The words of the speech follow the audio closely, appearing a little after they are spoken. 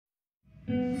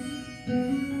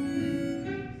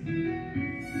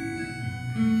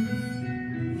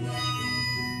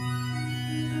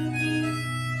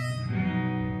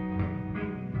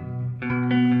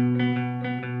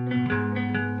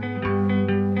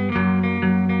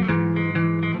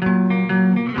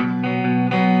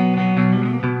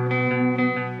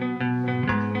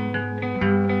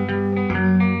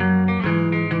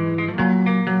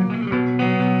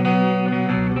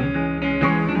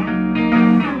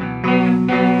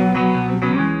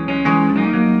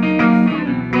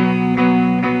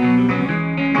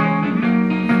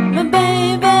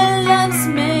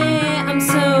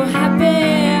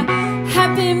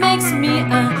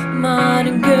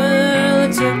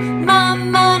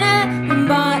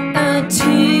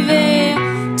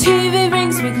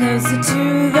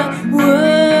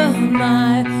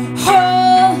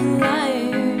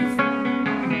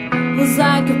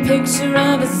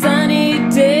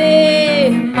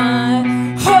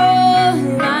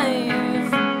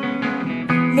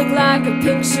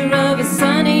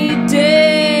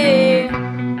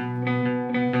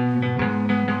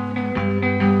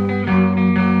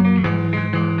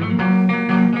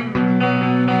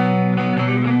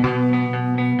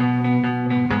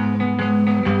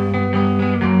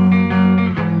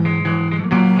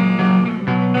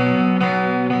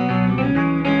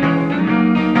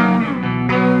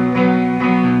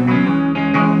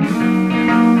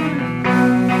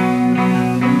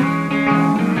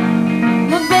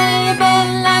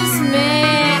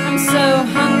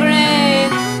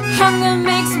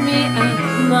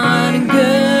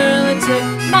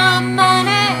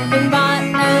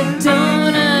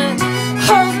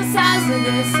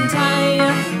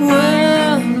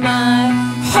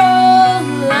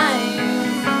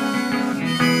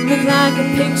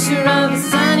picture of a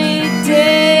sunny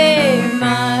day.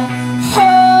 My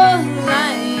whole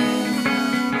life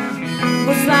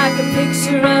was like a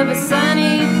picture of a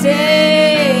sunny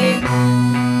day.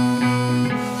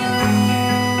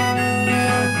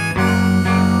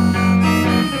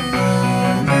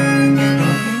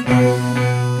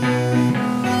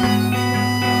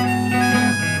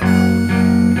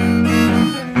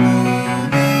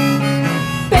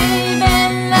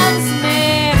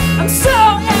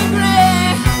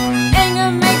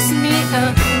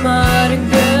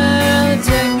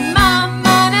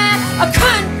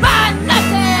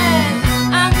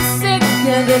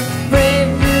 Brave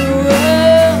new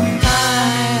world. My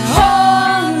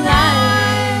whole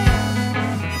life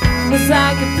was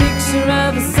like a picture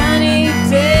of a sunny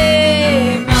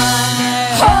day. My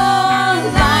whole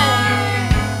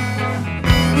life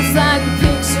was like a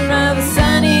picture of a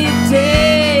sunny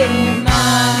day.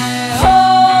 My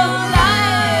whole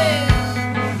life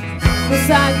was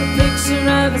like a picture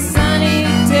of a sunny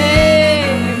day.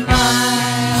 My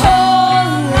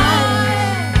whole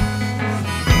life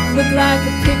looked like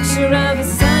a picture of a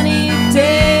sunny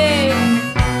day.